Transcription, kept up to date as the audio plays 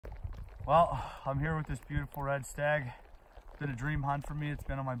Well, I'm here with this beautiful red stag. It's been a dream hunt for me. It's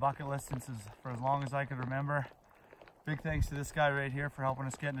been on my bucket list for as long as I could remember. Big thanks to this guy right here for helping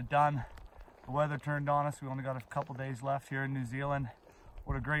us getting it done. The weather turned on us. We only got a couple days left here in New Zealand.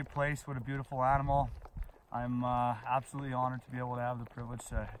 What a great place, what a beautiful animal. I'm absolutely honored to be able to have the privilege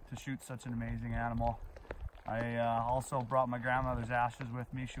to shoot such an amazing animal. I also brought my grandmother's ashes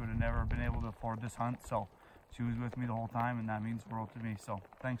with me. She would have never been able to afford this hunt, so she was with me the whole time, and that means the world to me. So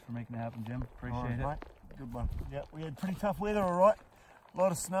thanks for making it happen, Jim. Appreciate it. Mate. Good one. Yeah, we had pretty tough weather, all right. A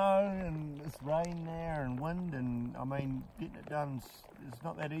lot of snow and this rain there and wind, and I mean, getting it done is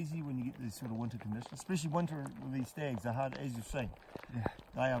not that easy when you get these sort of winter conditions, especially winter with these stags. They're hard, as you've seen. Yeah.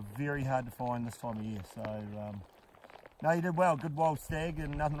 They are very hard to find this time of year. So, no, you did well. Good wild stag,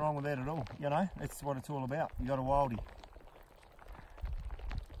 and nothing wrong with that at all. You know, that's what it's all about. You got a wildie.